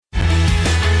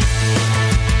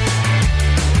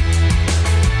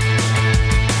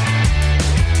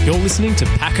listening to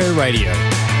Paco Radio,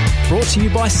 brought to you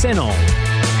by Senol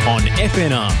on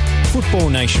FNR, Football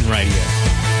Nation Radio.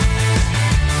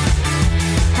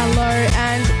 Hello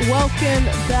and welcome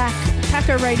back,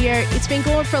 Paco Radio. It's been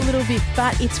gone for a little bit,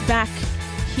 but it's back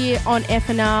here on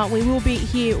FNR. We will be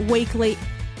here weekly.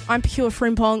 I'm Pure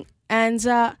Frimpong, and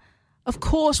of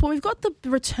course, when we've got the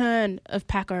return of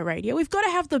Paco Radio, we've got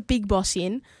to have the big boss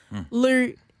in.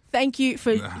 Lou, thank you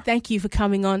for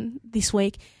coming on this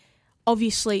week.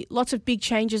 Obviously, lots of big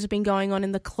changes have been going on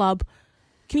in the club.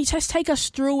 Can you just take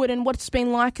us through it and what it's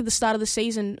been like at the start of the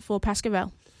season for Pascoe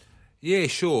Vale? Yeah,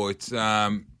 sure. It's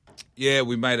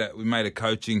we made a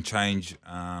coaching change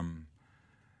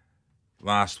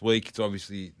last week. It's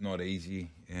obviously not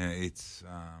easy. It's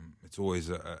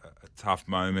always a tough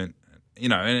moment,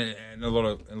 and in a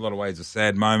lot of ways a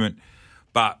sad moment.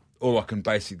 But all I can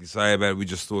basically say about it, we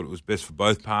just thought it was best for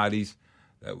both parties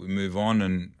that we move on,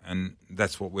 and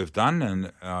that's what we've done.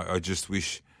 And I just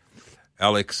wish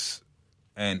Alex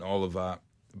and Oliver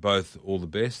both all the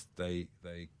best. They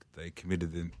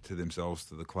committed to themselves,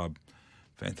 to the club,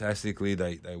 fantastically.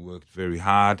 They worked very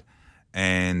hard,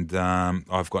 and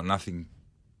I've got nothing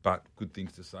but good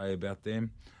things to say about them.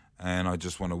 And I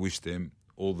just want to wish them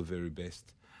all the very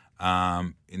best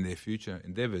in their future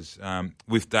endeavours.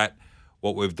 With that,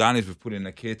 what we've done is we've put in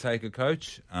a caretaker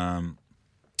coach.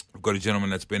 We've got a gentleman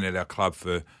that's been at our club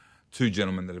for, two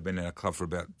gentlemen that have been at our club for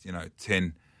about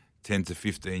 10 to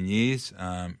 15 years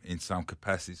in some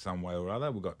capacity, some way or other.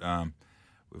 We've got Vinko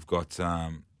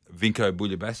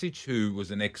Buljabasic, who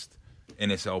was an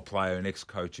ex-NSL player, an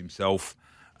ex-coach himself,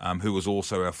 who was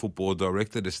also our football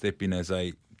director, to step in as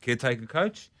a caretaker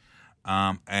coach,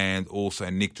 and also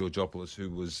Nick Georgopoulos, who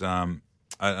was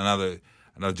another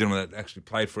gentleman that actually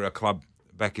played for our club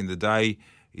back in the day.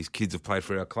 His kids have played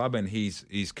for our club, and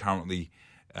he's currently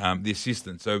the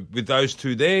assistant. So with those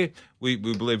two there, we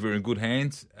believe we're in good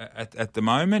hands at the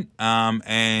moment,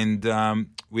 and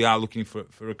we are looking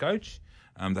for a coach.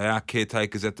 They are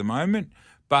caretakers at the moment,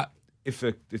 but if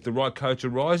the right coach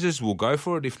arises, we'll go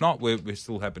for it. If not, we're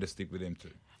still happy to stick with them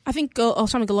too. I think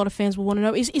something a lot of fans will want to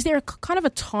know is there a kind of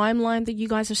a timeline that you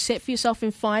guys have set for yourself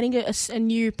in finding a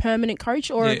new permanent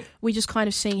coach, or are we just kind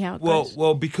of seeing how it goes?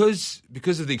 Well, because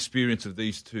of the experience of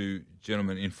these two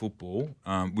gentlemen in football,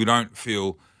 we don't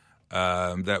feel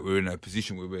that we're in a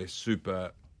position where we're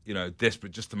super,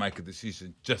 desperate just to make a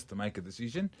decision.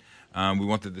 We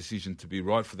want the decision to be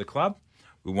right for the club.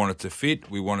 We want it to fit.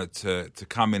 We want it to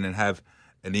come in and have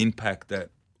an impact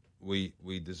that we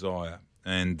desire,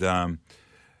 and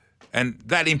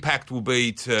that impact will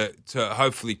be to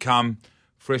hopefully come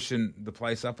freshen the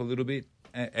place up a little bit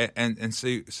and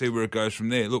see where it goes from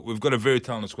there. Look, we've got a very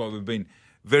talented squad. We've been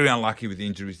very unlucky with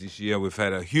injuries this year. We've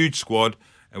had a huge squad,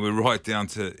 and we're right down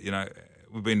to,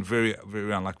 we've been very,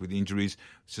 very unlucky with injuries,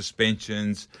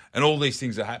 suspensions, and all these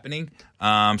things are happening.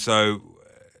 So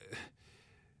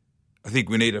I think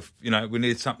we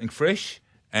need something fresh.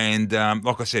 And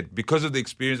like I said, because of the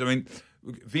experience,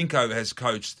 Vinko has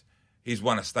coached. He's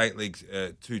won a State League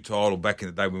 2 title back in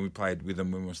the day when we played with him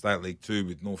when we were State League 2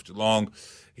 with North Geelong.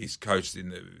 He's coached in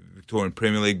the Victorian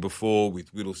Premier League before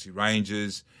with Whittlesea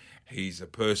Rangers. He's a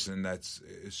person that's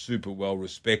super well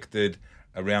respected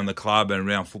around the club and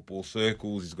around football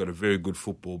circles. He's got a very good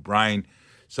football brain.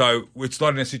 So it's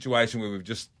not in a situation where we've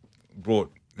just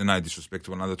brought, no disrespect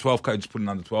to another 12 coach, put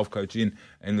another 12 coach in,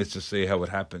 and let's just see how it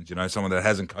happens. Someone that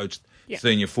hasn't coached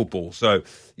senior football. So,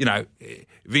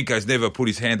 Vinko's never put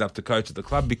his hand up to coach at the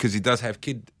club because he does have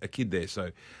a kid there.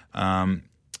 So,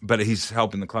 but he's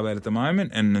helping the club out at the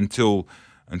moment, and until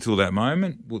that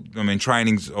moment,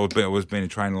 training's. I was been in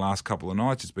training the last couple of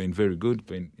nights. It's been very good.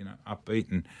 Been upbeat,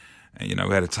 and we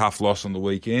had a tough loss on the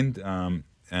weekend.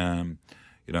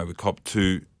 We copped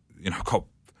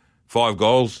 5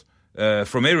 goals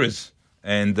from errors.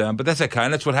 But that's okay,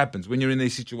 and that's what happens when you're in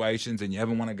these situations and you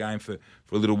haven't won a game for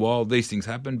a little while. These things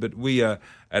happen, but we at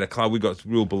a club, we got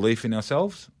real belief in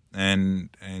ourselves, and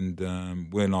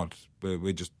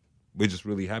we're just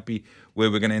really happy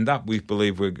where we're going to end up. We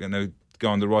believe we're going to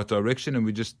go in the right direction, and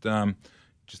we just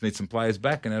need some players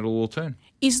back, and that'll all turn.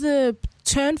 Is the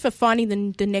turn for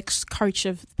finding the next coach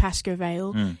of Pascoe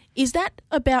Vale, is that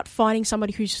about finding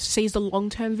somebody who sees the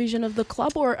long-term vision of the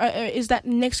club, or is that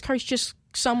next coach just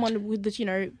someone with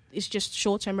the, is just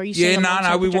short-term? Or are you seeing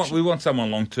no, we want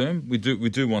someone long-term. We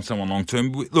do want someone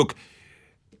long-term. Look,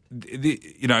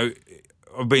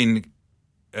 I've been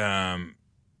a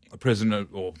president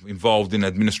or involved in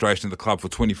administration of the club for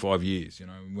 25 years.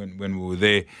 When we were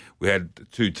there, we had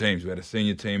 2 teams. We had a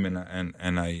senior team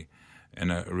and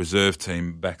a reserve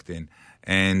team back then.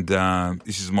 And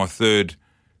this is my 3rd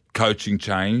coaching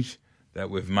change that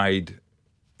we've made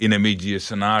in a mid-year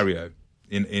scenario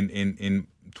in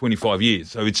 25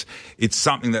 years. So it's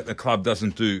something that the club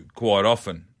doesn't do quite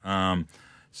often.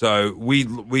 So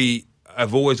we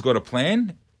have always got a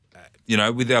plan,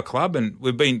 with our club, and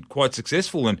we've been quite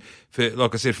successful. And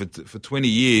like I said, for 20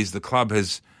 years, the club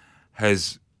has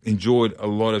enjoyed a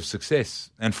lot of success.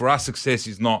 And for us, success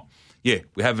is not, we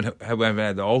haven't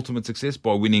had the ultimate success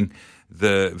by winning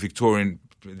the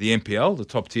NPL, the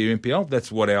top tier NPL.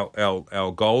 That's what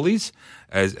our goal is,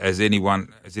 as anyone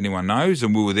knows.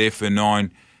 And we were there for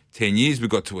 9-10 years. We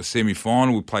got to a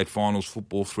semi-final. We played finals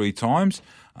football 3 times.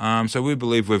 So we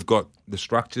believe we've got the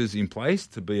structures in place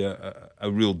to be a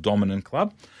real dominant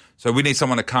club. So we need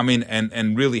someone to come in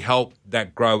and really help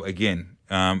that grow again.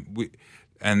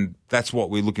 And that's what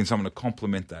we're looking, someone to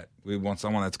complement that. We want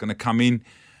someone that's going to come in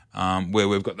where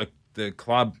we've got the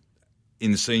club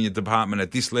in the senior department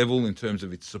at this level in terms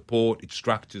of its support, its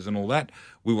structures and all that.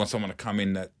 We want someone to come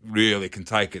in that really can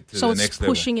take it to the next level. So it's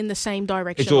pushing in the same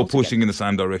direction. It's all pushing in the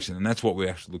same direction, and that's what we're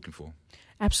actually looking for.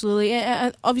 Absolutely.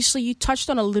 Obviously, you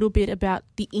touched on a little bit about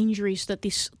the injuries that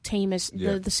this team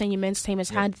the senior men's team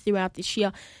has had throughout this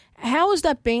year. How has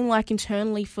that been like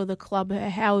internally for the club?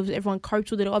 How has everyone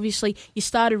coped with it? Obviously, you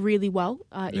started really well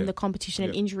in the competition,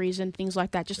 and injuries and things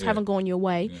like that just haven't gone your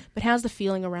way. Yeah. But how's the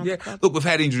feeling around the club? Look, we've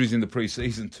had injuries in the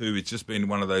pre-season too. It's just been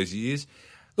one of those years.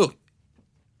 Look,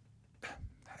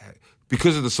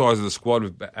 because of the size of the squad,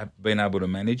 we've been able to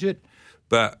manage it.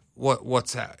 But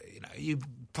what's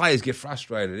players get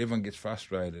frustrated. Everyone gets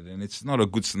frustrated, and it's not a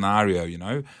good scenario.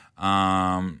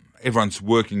 Everyone's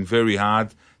working very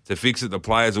hard to fix it. The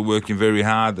players are working very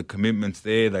hard. The commitment's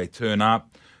there. They turn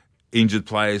up. Injured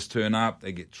players turn up.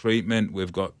 They get treatment.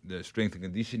 We've got the strength and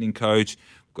conditioning coach.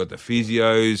 We've got the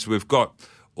physios. We've got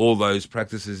all those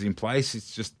practices in place.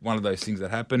 It's just one of those things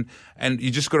that happen, and you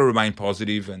just got to remain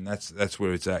positive, and that's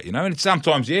where it's at. And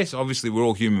sometimes, yes, obviously we're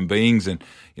all human beings, and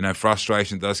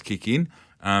frustration does kick in.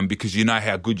 Because you know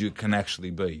how good you can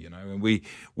actually be, and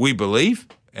we believe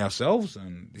ourselves,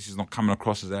 and this is not coming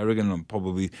across as arrogant, and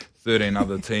probably 13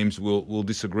 other teams will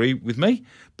disagree with me,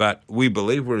 but we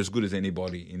believe we're as good as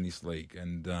anybody in this league.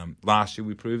 And last year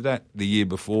we proved that. The year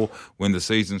before, when the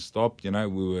season stopped, we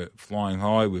were flying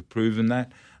high. We've proven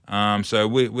that. So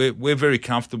we're very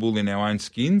comfortable in our own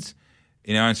skin,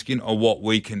 of what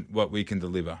we can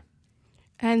deliver.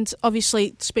 And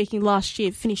obviously, speaking last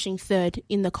year, finishing third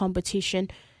in the competition,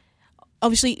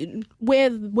 obviously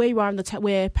where you are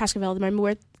where Pascoe Vale at the moment,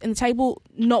 we're in the table,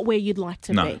 not where you'd like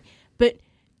to be. But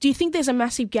do you think there's a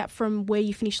massive gap from where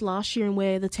you finished last year and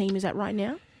where the team is at right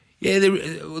now? Yeah,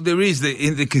 there is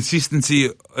the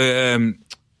consistency in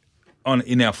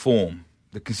our form.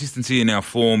 The consistency in our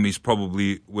form is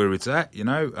probably where it's at.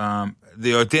 The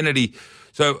identity.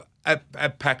 So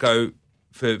at Paco,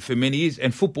 for many years,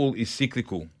 and football is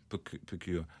cyclical,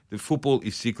 Paco. The football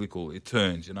is cyclical. It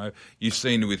turns, You've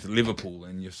seen it with Liverpool,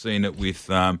 and you've seen it with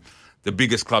the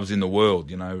biggest clubs in the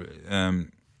world,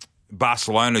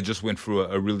 Barcelona just went through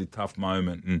a really tough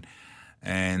moment,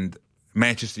 and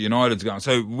Manchester United's going.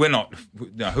 So we're not,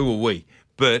 who are we?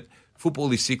 But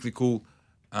football is cyclical,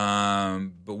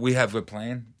 but we have a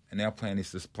plan, and our plan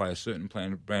is to play a certain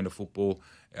brand of football.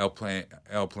 Our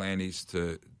plan is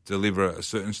to deliver a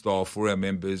certain style for our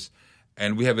members,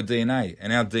 and we have a DNA,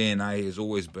 and our DNA has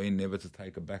always been never to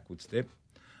take a backward step.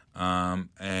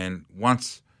 And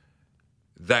once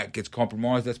that gets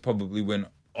compromised, that's probably when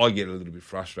I get a little bit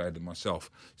frustrated myself.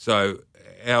 So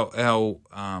our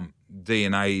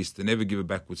DNA is to never give a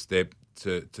backward step,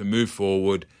 to move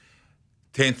forward.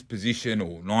 10th position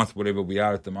or 9th, whatever we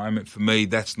are at the moment, for me,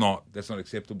 that's not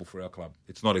acceptable for our club.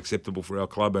 It's not acceptable for our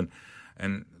club,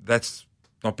 and that's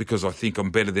not because I think I'm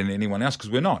better than anyone else,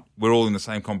 because we're not. We're all in the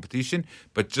same competition,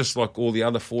 but just like all the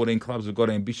other 14 clubs have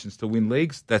got ambitions to win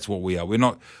leagues, that's what we are. We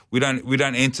don't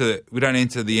enter the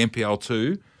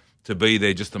NPL2 to be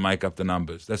there just to make up the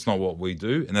numbers. That's not what we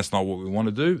do, and that's not what we want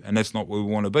to do, and that's not where we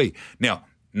want to be. Now,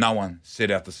 no one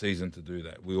set out the season to do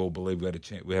that. We all believe we have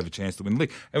a chance to win the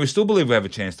league, and we still believe we have a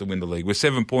chance to win the league. We're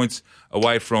 7 points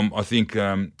away from, I think,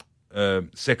 second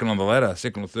or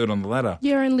third on the ladder.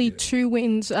 You're only two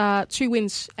wins out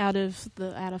of first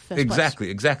place.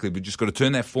 Exactly. We've just got to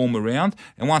turn that form around,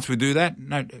 and once we do that,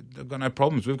 they've got no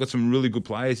problems. We've got some really good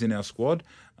players in our squad.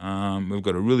 We've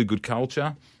got a really good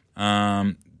culture.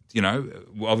 Obviously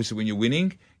when you're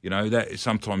winning, that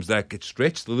sometimes that gets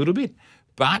stretched a little bit,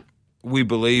 but we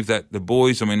believe that the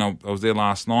boys. I mean, I was there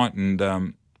last night, and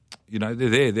they're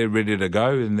there. They're ready to go,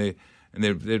 and they're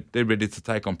ready to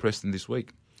take on Preston this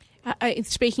week.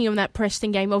 Speaking of that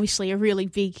Preston game, obviously a really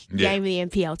big game in the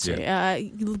NPL too. Yeah.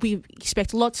 We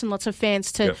expect lots and lots of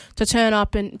fans to turn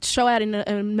up and show out in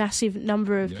a massive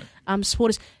number of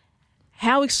supporters.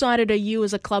 How excited are you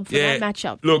as a club for that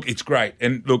matchup? Look, it's great.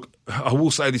 And look, I will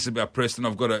say this about Preston.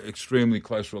 I've got an extremely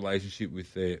close relationship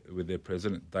with their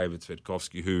president, David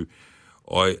Svetkovsky, who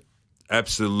I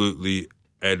absolutely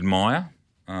admire.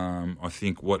 I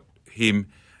think what him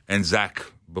and Zach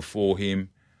before him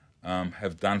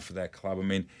have done for that club. I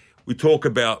mean, we talk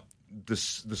about the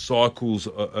cycles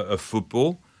of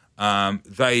football.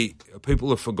 People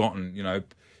have forgotten,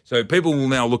 So people will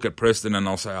now look at Preston and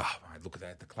they'll say, "Oh, mate, look at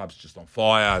that! The club's just on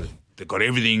fire. They've got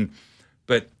everything."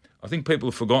 But I think people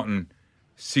have forgotten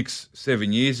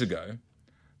 6-7 years ago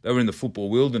they were in the football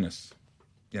wilderness,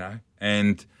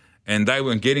 and they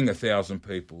weren't getting 1,000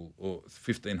 people or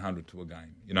 1,500 to a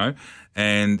game,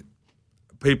 and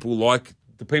people like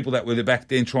the people that were there back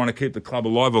then trying to keep the club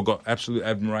alive. I've got absolute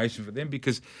admiration for them,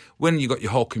 because when you got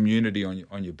your whole community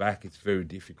on your back, it's very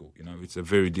difficult. It's a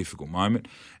very difficult moment.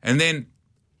 And then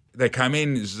they came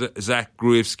in, Zach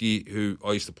Gruevski, who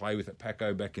I used to play with at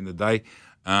Paco back in the day.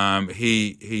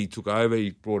 He took over.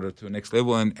 He brought it to the next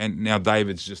level, and now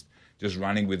David's just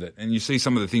running with it. And you see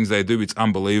some of the things they do; it's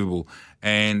unbelievable.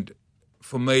 And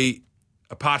for me,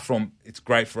 apart from it's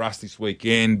great for us this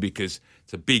weekend because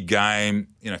it's a big game,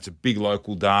 it's a big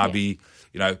local derby.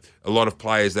 Yeah. A lot of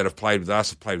players that have played with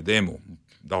us have played with them, or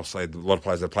they'll say a lot of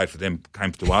players that played for them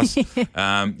came to us.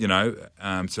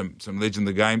 Some legends of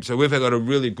the game. So we've got a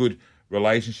really good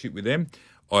relationship with them.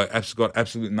 I got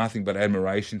absolutely nothing but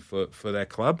admiration for that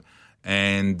club,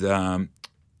 and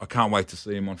I can't wait to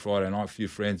see them on Friday night. A few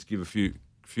friends, give a few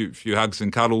hugs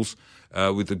and cuddles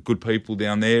with the good people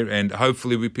down there, and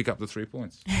hopefully we pick up the 3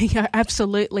 points. Yeah,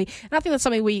 absolutely. And I think that's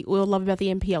something we all love about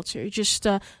the NPL too. Just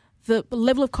the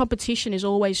level of competition is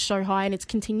always so high, and it's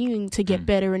continuing to get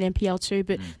better in NPL too.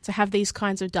 But to have these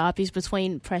kinds of derbies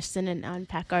between Preston and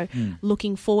Paco,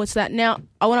 looking forward to that. Now,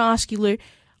 I want to ask you, Lou,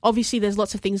 obviously there's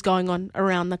lots of things going on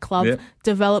around the club,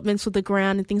 developments with the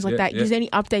ground and things like that. Is there any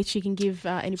updates you can give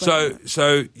anybody?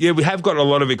 So we have got a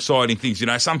lot of exciting things.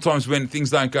 Sometimes when things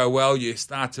don't go well, you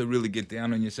start to really get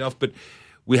down on yourself. But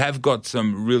we have got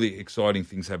some really exciting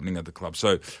things happening at the club.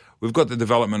 So we've got the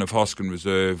development of Hoskin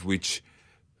Reserve, which,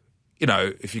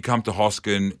 if you come to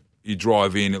Hoskin, you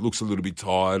drive in, it looks a little bit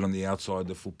tired on the outside of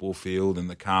the football field and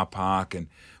the car park, and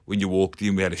when you walked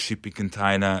in, we had a shipping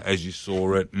container as you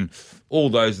saw it, and all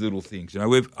those little things.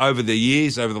 We've over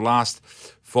the last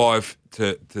 5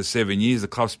 to 7 years, the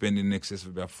club spent in excess of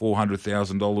about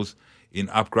 $400,000 in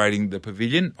upgrading the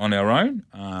pavilion on our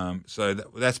own. So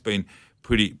that's been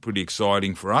pretty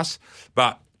exciting for us.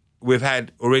 But we've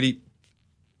had already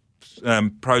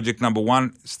project number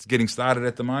 1 getting started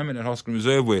at the moment at Hoskin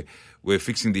Reserve. We're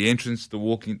fixing the entrance, the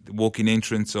walk-in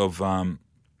entrance of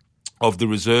the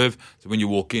reserve. So when you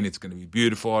walk in, it's going to be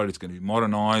beautified, it's going to be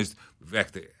modernised. We've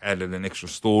actually added an extra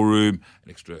storeroom,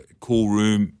 an extra cool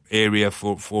room area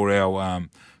for our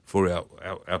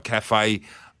cafe.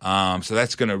 So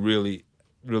that's going to really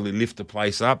lift the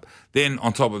place up. Then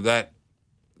on top of that,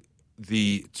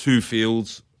 the 2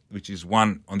 fields, which is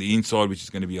one on the inside, which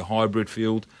is going to be a hybrid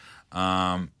field,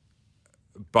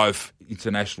 both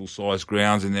international size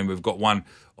grounds, and then we've got one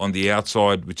on the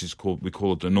outside, which is we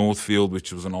call it the North Field,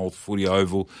 which was an old footy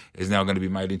oval, is now going to be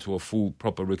made into a full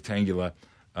proper rectangular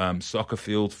soccer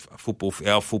field, our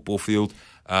football field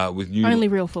with new only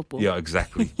real football. Yeah,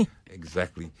 exactly,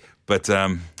 exactly. But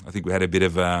I think we had a bit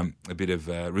of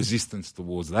resistance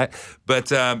towards that. But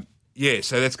so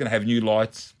that's going to have new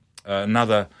lights,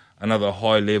 another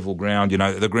high-level ground.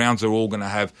 The grounds are all going to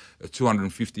have a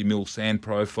 250 mil sand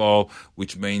profile,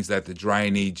 which means that the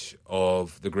drainage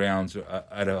of the grounds are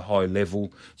at a high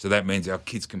level. So that means our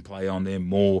kids can play on there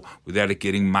more without it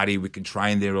getting muddy. We can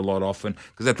train there a lot often.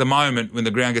 Because at the moment, when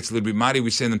the ground gets a little bit muddy, we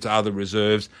send them to other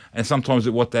reserves. And sometimes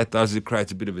what that does is it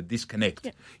creates a bit of a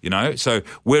disconnect. Yeah. So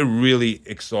we're really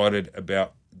excited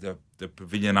about the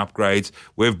pavilion upgrades.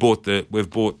 We've bought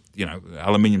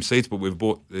aluminium seats, but we've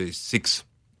bought the six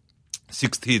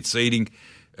tiered seating,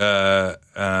 6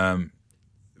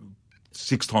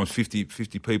 times 50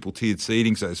 people tiered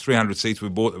seating. So there's 300 seats we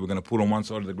bought that we're going to put on one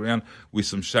side of the ground with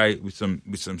some shade, with some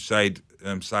shade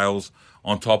sails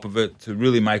on top of it to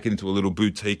really make it into a little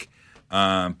boutique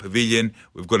pavilion.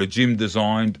 We've got a gym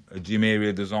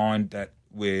area designed that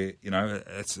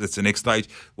that's the next stage.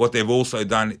 What they've also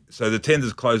done, so the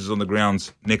tenders closes on the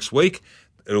grounds next week.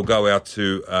 It'll go out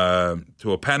to a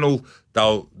panel.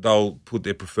 They'll put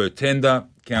their preferred tender.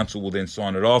 Council will then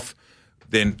sign it off.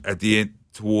 Then at the end,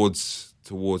 towards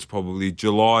probably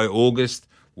July, August,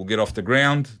 we'll get off the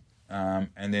ground.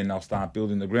 and then they'll start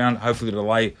building the ground. Hopefully, to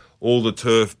lay all the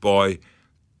turf by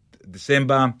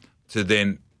December to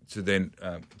then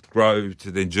grow,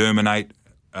 to then germinate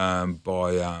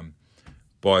by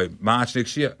March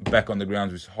next year. Back on the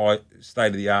grounds with high state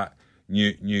of the art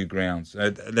new grounds.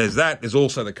 There's that. There's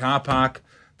also the car park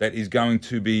that is going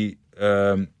to be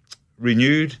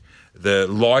renewed. The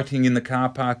lighting in the car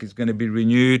park is going to be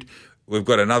renewed. We've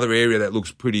got another area that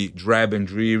looks pretty drab and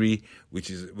dreary, which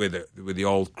is where the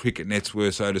old cricket nets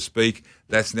were, so to speak.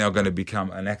 That's now going to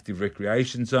become an active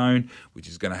recreation zone, which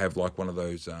is going to have like one of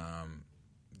those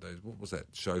what was that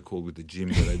show called with the gym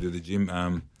where they do the gym?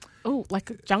 Like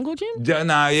a jungle gym?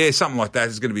 No, yeah, something like that.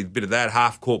 There's going to be a bit of that,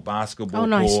 half-court basketball. Oh,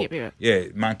 nice. Court, yeah,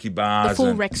 monkey bars. The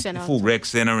full rec centre. The full rec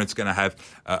centre. It's going to have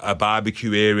a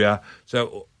barbecue area.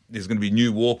 So there's going to be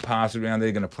new walk paths around there.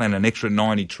 They're going to plant an extra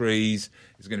 90 trees.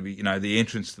 There's going to be, the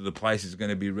entrance to the place is going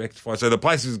to be rectified. So the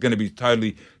place is going to be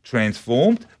totally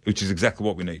transformed, which is exactly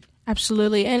what we need.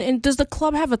 Absolutely. And does the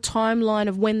club have a timeline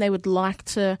of when they would like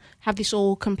to have this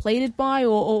all completed by,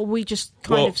 or are we just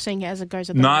kind of seeing it as it goes?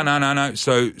 No.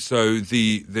 So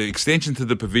the extension to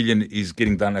the pavilion is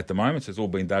getting done at the moment. So it's all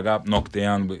been dug up, knocked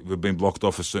down. We've been blocked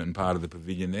off a certain part of the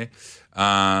pavilion there.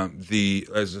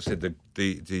 As I said,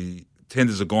 the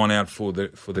tenders have gone out for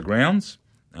the grounds,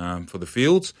 for the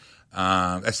fields.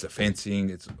 That's the fencing,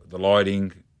 it's the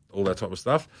lighting, all that type of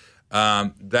stuff.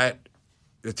 The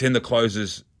tender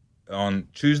closes on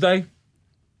Tuesday.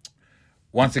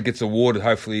 Once it gets awarded,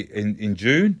 hopefully in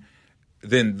June,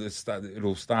 then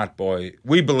it'll start by.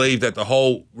 We believe that the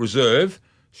whole reserve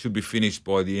should be finished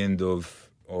by the end of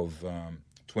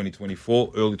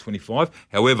 2024, early 25.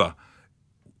 However,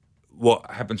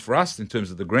 what happens for us in terms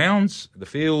of the grounds, the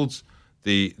fields,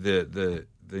 the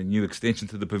new extension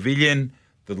to the pavilion,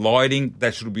 the lighting,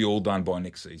 that should be all done by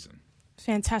next season.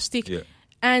 Fantastic. Yeah.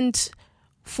 And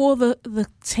for the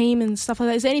team and stuff like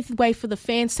that, is there any way for the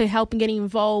fans to help in getting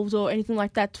involved or anything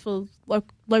like that for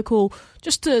local,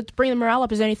 just to bring the morale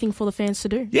up? Is there anything for the fans to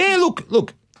do? Yeah,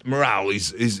 look, morale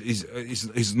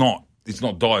is not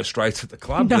dire straits at the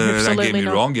club. No, don't get me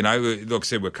not. wrong. Like I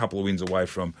said, we're a couple of wins away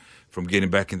from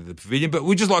getting back into the pavilion, but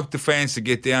we just like the fans to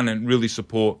get down and really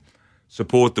support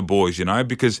the boys,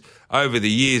 because over the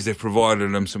years they've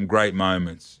provided them some great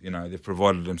moments. They've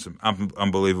provided them some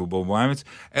unbelievable moments.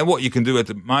 And what you can do at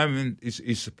the moment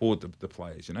is support the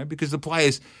players, because the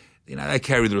players, they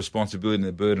carry the responsibility and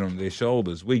the burden on their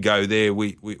shoulders. We go there,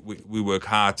 we work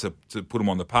hard to put them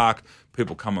on the park.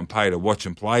 People come and pay to watch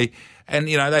them play, and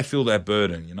they feel that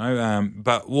burden.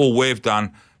 But all we've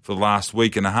done for the last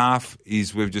week and a half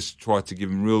is we've just tried to give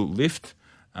them real lift.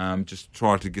 Just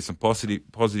try to get some positive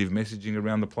messaging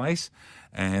around the place,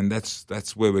 and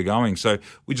that's where we're going. So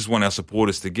we just want our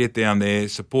supporters to get down there,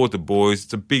 support the boys.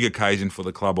 It's a big occasion for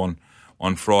the club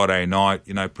on Friday night.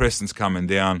 Preston's coming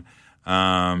down.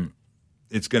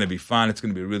 It's going to be fun. It's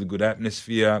going to be a really good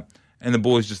atmosphere, and the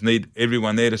boys just need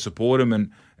everyone there to support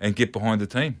them and get behind the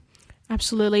team.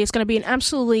 Absolutely. It's going to be an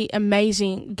absolutely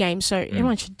amazing game, so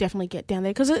everyone should definitely get down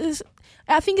there, because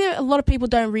I think a lot of people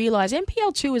don't realise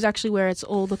NPL 2 is actually where it's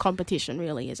all the competition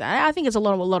really is. I think it's a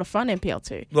lot of fun, NPL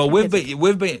 2. Well, we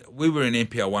were in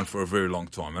NPL 1 for a very long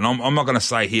time, and I'm not going to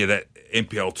say here that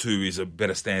NPL 2 is a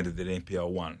better standard than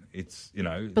NPL 1. It's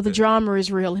but the drama is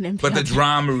real in NPL. But the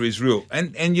drama is real,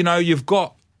 and you've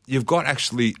got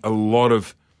actually a lot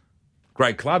of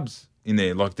great clubs in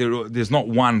there. Like there's not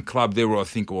one club there where I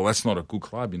think, well, that's not a good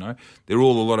club. They're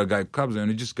all a lot of great clubs, and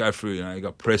you just go through. You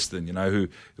got Preston, who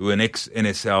are an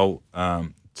ex-NSL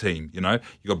team. You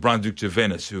got Brunswick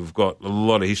Juventus, who've got a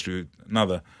lot of history.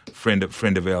 Another friend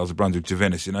of ours, Brunswick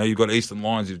Juventus. You've got Eastern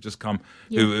Lions, who've just come,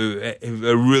 who have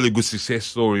a really good success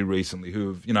story recently.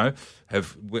 Who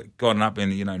have gotten up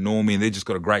in Normie, and they've just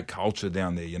got a great culture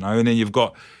down there. And then you've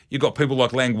got people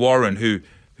like Lang Warren, who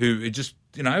just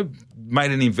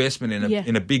made an investment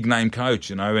in a big name coach,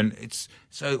 and it's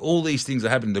so all these things are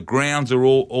happening. The grounds are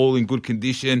all in good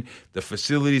condition. The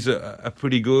facilities are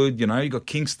pretty good. You got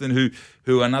Kingston,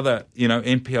 who are another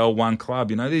NPL 1 club.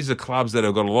 These are clubs that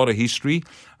have got a lot of history.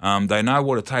 They know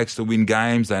what it takes to win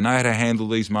games. They know how to handle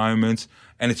these moments,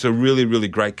 and it's a really, really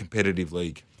great competitive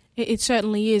league. It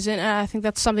certainly is, and I think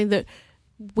that's something that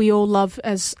we all love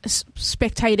as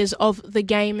spectators of the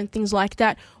game and things like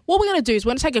that. What we're going to do is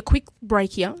we're going to take a quick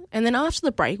break here, and then after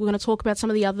the break, we're going to talk about some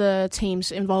of the other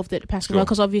teams involved at Pascoe Vale,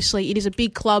 because obviously it is a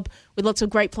big club with lots of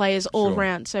great players all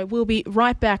around. So we'll be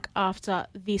right back after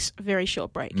this very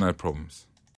short break. No problems.